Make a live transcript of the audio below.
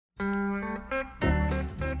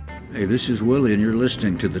Hey, this is Willie, and you're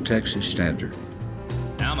listening to the Texas Standard.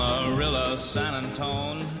 Amarillo, San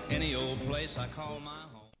Antone, any old place I call my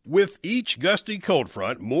home. With each gusty cold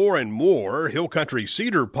front, more and more hill country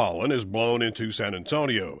cedar pollen is blown into San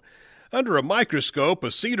Antonio. Under a microscope,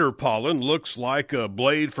 a cedar pollen looks like a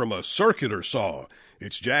blade from a circular saw.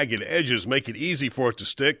 Its jagged edges make it easy for it to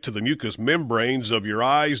stick to the mucous membranes of your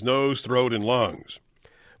eyes, nose, throat, and lungs.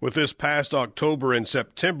 With this past October and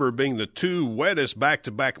September being the two wettest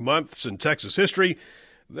back-to-back months in Texas history,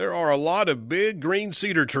 there are a lot of big green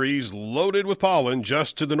cedar trees loaded with pollen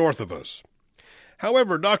just to the north of us.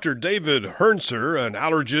 However, Dr. David Hernser, an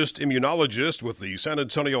allergist immunologist with the San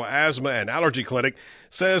Antonio Asthma and Allergy Clinic,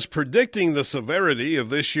 says predicting the severity of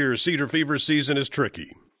this year's cedar fever season is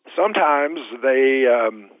tricky. Sometimes they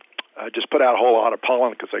just put out a whole lot of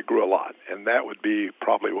pollen because they grew a lot, and that would be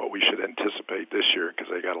probably what we should anticipate this year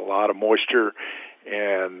because they got a lot of moisture,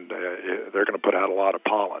 and they're going to put out a lot of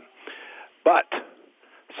pollen. But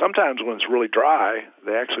sometimes when it's really dry,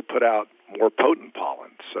 they actually put out more potent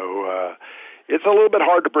pollen. So it's a little bit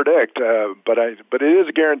hard to predict, but it is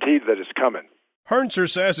guaranteed that it's coming. Hernser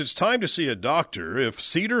says it's time to see a doctor if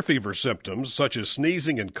cedar fever symptoms, such as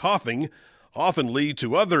sneezing and coughing, often lead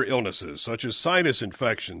to other illnesses, such as sinus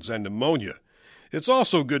infections and pneumonia. It's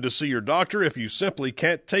also good to see your doctor if you simply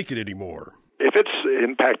can't take it anymore. If it's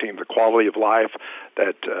impacting the quality of life,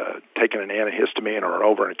 that taking an antihistamine or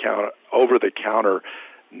an over-the-counter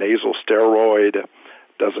nasal steroid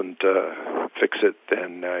doesn't fix it,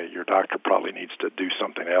 then your doctor probably needs to do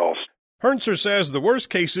something else. Hernser says the worst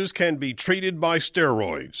cases can be treated by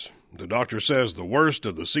steroids. The doctor says the worst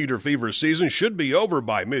of the cedar fever season should be over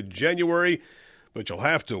by mid-January, but you'll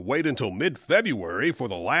have to wait until mid-February for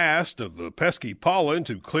the last of the pesky pollen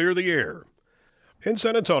to clear the air. In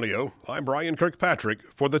San Antonio, I'm Brian Kirkpatrick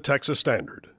for the Texas Standard.